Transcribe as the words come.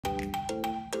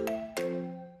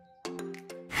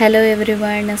Hello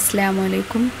everyone, അസ്സലാമു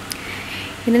അലൈക്കും.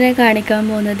 ഇന്ന് ഞാൻ കാണിക്കാൻ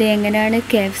പോകുന്നത് എങ്ങനെയാണ്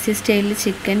KFC സ്റ്റൈലിൽ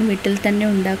ചിക്കൻ വീട്ടിൽ തന്നെ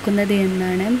ഉണ്ടാക്കുന്നത്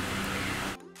എന്നാണ്.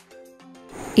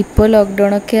 ഇപ്പോൾ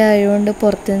ലോക്ക്ഡൗണൊക്കെ ആയതുകൊണ്ട്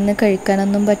പുറത്തുനിന്ന്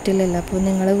കഴിക്കാനൊന്നും പറ്റില്ലല്ലോ. അപ്പോൾ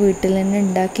നിങ്ങൾ വീട്ടിൽ തന്നെ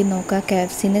ഉണ്ടാക്കി നോക്കുക.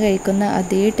 KFCന്ന് കഴിക്കുന്ന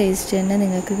അതേ ടേസ്റ്റ് തന്നെ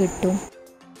നിങ്ങൾക്ക് കിട്ടും.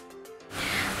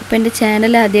 അപ്പോൾ എൻ്റെ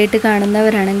ചാനൽ ആദ്യമായിട്ട്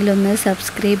കാണുന്നവരാണെങ്കിൽ ഒന്ന്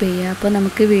സബ്സ്ക്രൈബ് ചെയ്യുക. അപ്പോൾ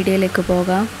നമുക്ക് വീഡിയോയിലേക്ക്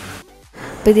പോകാം.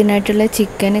 അപ്പോൾ ഇതിനായിട്ടുള്ള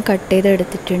ചിക്കൻ കട്ട്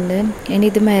ചെയ്തെടുത്തിട്ടുണ്ട്. ഇനി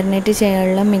ഇത് മാരിനേറ്റ്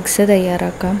ചെയ്യാനുള്ള മിക്സ്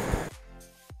തയ്യാറാക്കാം.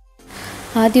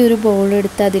 ആദ്യം ഒരു ബൗൾ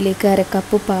എടുത്ത് അതിലേക്ക് 1/2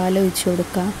 കപ്പ് പാൽ ഒഴിച്ചു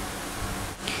കൊടുക്കുക.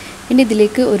 ഇനി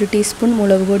ഇതിലേക്ക് 1 ടീസ്പൂൺ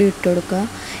മുളക് പൊടി ഇട്ട് കൊടുക്കുക.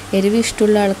 എരിവ്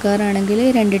ഇഷ്ടമുള്ള ആൾക്കാരാണെങ്കിൽ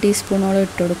 2 ടീസ്പൂണോളം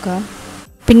ഇട്ട് കൊടുക്കുക.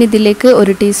 പിന്നെ ഇതിലേക്ക്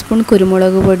 1 ടീസ്പൂൺ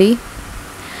കുരുമുളക് പൊടി,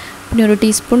 പിന്നെ 1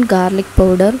 ടീസ്പൂൺ ഗാർലിക്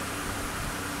പൗഡർ,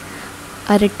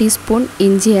 1/2 ടീസ്പൂൺ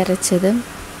ഇഞ്ചി അരച്ചത്.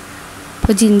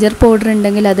 അപ്പോൾ ജിഞ്ചർ പൗഡർ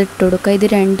ഉണ്ടെങ്കിൽ അത് ഇട്ട് കൊടുക്കുക. ഇത്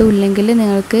രണ്ടും ഇല്ലെങ്കിൽ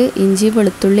നിങ്ങൾക്ക് ഇഞ്ചി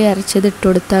വെളുത്തുള്ളി അരച്ചത് ഇട്ട്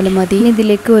കൊടുത്താലും മതി.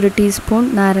 ഇതിലേക്ക് 1 ടീസ്പൂൺ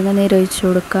നാരങ്ങ നീര് ഒഴിച്ചു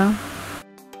കൊടുക്കുക.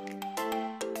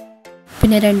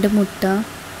 പിന്നെ 2 മുട്ട,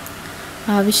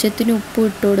 ആവശ്യത്തിന് ഉപ്പ്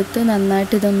ഇട്ട് കൊടുത്ത്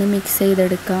നന്നായിട്ട് ഇതൊന്ന് മിക്സ്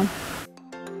ചെയ്തെടുക്കാം.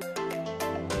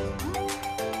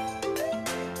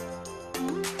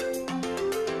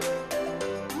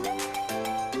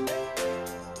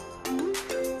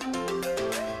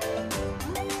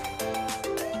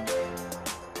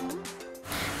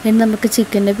 ഇനി നമുക്ക്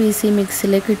ചിക്കൻ്റെ പീസ് ഈ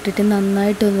മിക്സിലേക്ക് ഇട്ടിട്ട്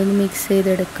നന്നായിട്ട് ഒന്ന് മിക്സ്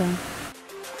ചെയ്തെടുക്കാം.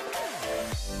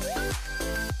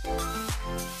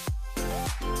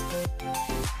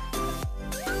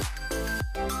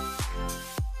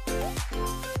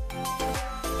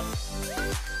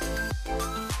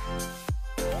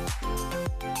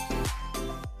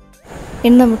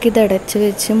 ഇനി നമുക്കിത് അടച്ച്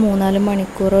വെച്ച് 3-4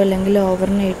 മണിക്കൂറോ അല്ലെങ്കിൽ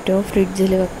ഓവർനൈറ്റോ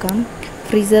ഫ്രിഡ്ജിൽ വെക്കാം.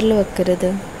 ഫ്രീസറിൽ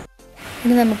വെക്കരുത്.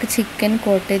 ഇനി നമുക്ക് ചിക്കൻ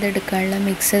കോട്ട് ചെയ്തെടുക്കാനുള്ള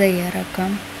മിക്സ്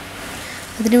തയ്യാറാക്കാം.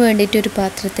 അതിന് വേണ്ടിയിട്ട് ഒരു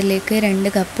പാത്രത്തിലേക്ക്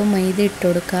 2 കപ്പ് മൈദ ഇട്ട്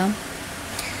കൊടുക്കാം.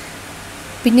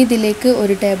 പിന്നെ ഇതിലേക്ക്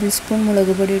 1 ടേബിൾ സ്പൂൺ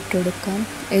മുളക് പൊടി ഇട്ട് കൊടുക്കാം.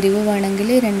 എരിവ്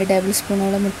വേണമെങ്കിൽ 2 ടേബിൾ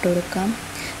സ്പൂണോളം ഇട്ട് കൊടുക്കാം.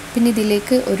 പിന്നെ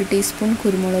ഇതിലേക്ക് 1 ടീസ്പൂൺ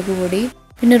കുരുമുളക് പൊടി,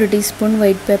 പിന്നെ 1 ടീസ്പൂൺ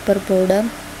വൈറ്റ് പെപ്പർ പൗഡർ,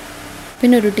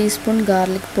 പിന്നെ 1 ടീസ്പൂൺ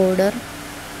ഗാർലിക് പൗഡർ,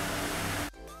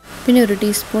 പിന്നെ 1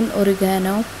 ടീസ്പൂൺ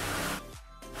ഒറിഗാനോ,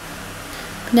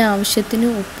 പിന്നെ ആവശ്യത്തിന്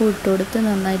ഉപ്പ് ഇട്ട് കൊടുത്ത്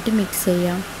നന്നായിട്ട് മിക്സ്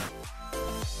ചെയ്യാം.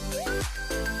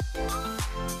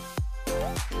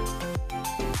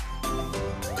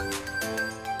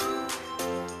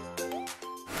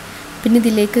 പിന്നെ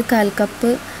ഇതിലേക്ക് 1/4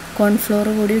 കപ്പ് കോൺഫ്ലോർ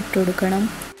കൂടി ഇട്ട് കൊടുക്കണം.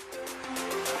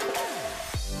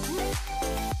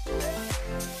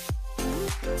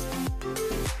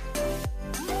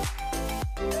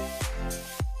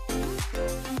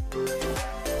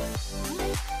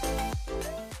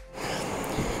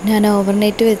 ഞാൻ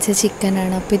ഓവർനൈറ്റ് വെച്ച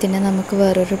ചിക്കനാണ്. അപ്പോൾ ഇതിനെ നമുക്ക്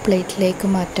വേറൊരു പ്ലേറ്റിലേക്ക്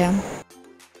മാറ്റാം.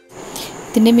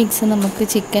 ഇതിൻ്റെ മിക്സ് നമുക്ക്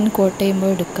ചിക്കൻ കോട്ട് ചെയ്യുമ്പോൾ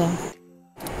എടുക്കാം.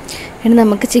 ഇനി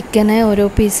നമുക്ക് ചിക്കനെ ഓരോ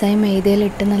പീസായി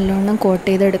മൈദയിലിട്ട് നല്ലോണം കോട്ട്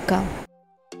ചെയ്തെടുക്കാം.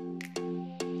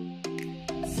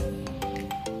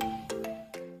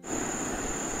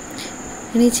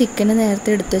 ഇനി ചിക്കന്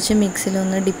നേരത്തെ എടുത്ത് വെച്ച്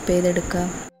മിക്സിലൊന്ന് ഡിപ്പ് ചെയ്തെടുക്കാം.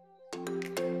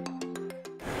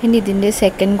 ഇനി ഇതിൻ്റെ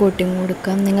സെക്കൻഡ് കോട്ടിങ്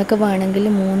കൊടുക്കാം. നിങ്ങൾക്ക് വേണമെങ്കിൽ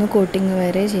 3 കോട്ടിങ്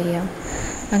വരെ ചെയ്യാം.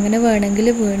 അങ്ങനെ വേണമെങ്കിൽ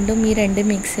വീണ്ടും ഈ 2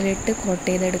 മിക്സിലിട്ട് കോട്ട്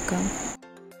ചെയ്തെടുക്കാം.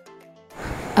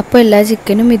 അപ്പോൾ എല്ലാ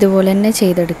ചിക്കനും ഇതുപോലെ തന്നെ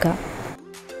ചെയ്തെടുക്കാം.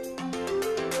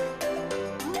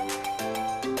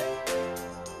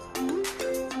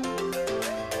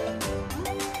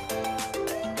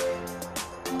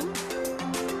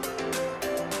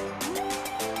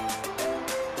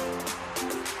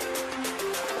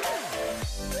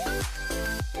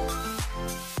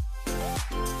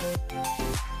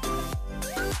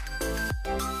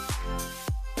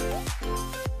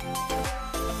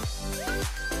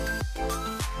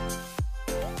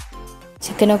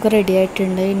 ചിക്കനൊക്കെ റെഡി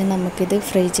ആയിട്ടുണ്ട്. ഇനി നമുക്കിത്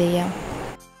ഫ്രൈ ചെയ്യാം.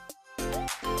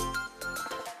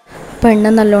 അപ്പോൾ എണ്ണ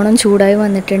നല്ലോണം ചൂടായി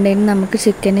വന്നിട്ടുണ്ട്. ഇനി നമുക്ക്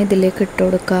ചിക്കൻ ഇതിലേക്ക് ഇട്ട്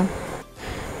കൊടുക്കാം.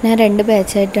 ഞാൻ 2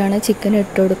 ബാച്ചായിട്ടാണ് ചിക്കൻ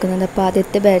ഇട്ട് കൊടുക്കുന്നത്. അപ്പോൾ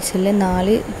ആദ്യത്തെ ബാച്ചിൽ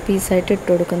 4 പീസായിട്ട് ഇട്ട്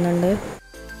കൊടുക്കുന്നുണ്ട്.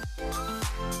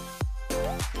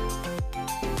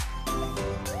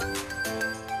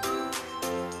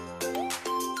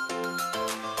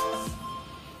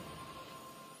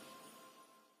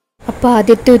 അപ്പോൾ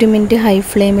ആദ്യത്തെ 1 മിനിറ്റ് ഹൈ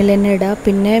ഫ്ലെയിമിൽ തന്നെ ഇടാം.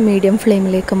 പിന്നെ മീഡിയം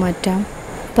ഫ്ലെയിമിലേക്ക് മാറ്റാം.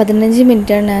 15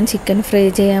 മിനിറ്റാണ് ഞാൻ ചിക്കൻ ഫ്രൈ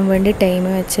ചെയ്യാൻ വേണ്ടി ടൈം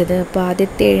വെച്ചത്. അപ്പോൾ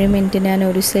ആദ്യത്തെ 7 മിനിറ്റ് ഞാൻ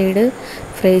ഒരു സൈഡ്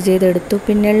ഫ്രൈ ചെയ്തെടുത്തു.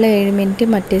 പിന്നെയുള്ള 7 മിനിറ്റ്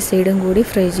മറ്റേ സൈഡും കൂടി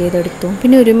ഫ്രൈ ചെയ്തെടുത്തു.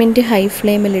 പിന്നെ 1 മിനിറ്റ് ഹൈ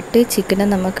ഫ്ലെയിമിലിട്ട് ചിക്കനെ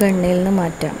നമുക്ക് എണ്ണയിൽ നിന്ന്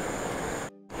മാറ്റാം.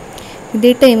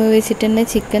 ഇതേ ടൈം വെച്ചിട്ട് തന്നെ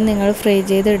ചിക്കൻ നിങ്ങൾ ഫ്രൈ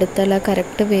ചെയ്തെടുത്താൽ ആ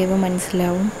കറക്റ്റ് വേവ്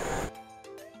മനസ്സിലാവും.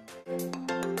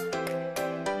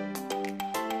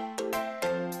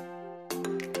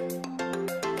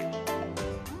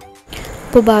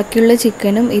 അപ്പോൾ ബാക്കിയുള്ള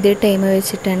ചിക്കനും ഇതേ ടൈം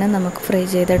വെച്ചിട്ട് തന്നെ നമുക്ക് ഫ്രൈ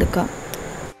ചെയ്തെടുക്കാം.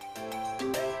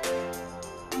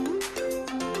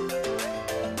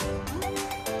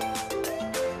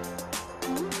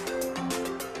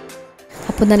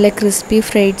 അപ്പോൾ നല്ല ക്രിസ്പി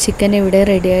ഫ്രൈഡ് ചിക്കൻ ഇവിടെ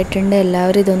റെഡി ആയിട്ടുണ്ട്.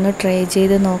 എല്ലാവരും ഇതൊന്ന് ട്രൈ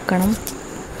ചെയ്ത് നോക്കണം.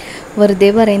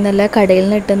 വെറുതെ പറയുന്നല്ല, കടയിൽ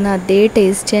നിന്ന് കിട്ടുന്ന അതേ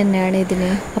ടേസ്റ്റ് തന്നെയാണ്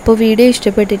ഇതിന്. അപ്പോൾ വീഡിയോ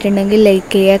ഇഷ്ടപ്പെട്ടിട്ടുണ്ടെങ്കിൽ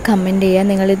ലൈക്ക് ചെയ്യുക, കമൻറ്റ് ചെയ്യുക.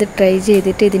 നിങ്ങളിത് ട്രൈ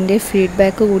ചെയ്തിട്ട് ഇതിൻ്റെ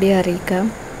ഫീഡ്ബാക്ക് കൂടി അറിയിക്കാം.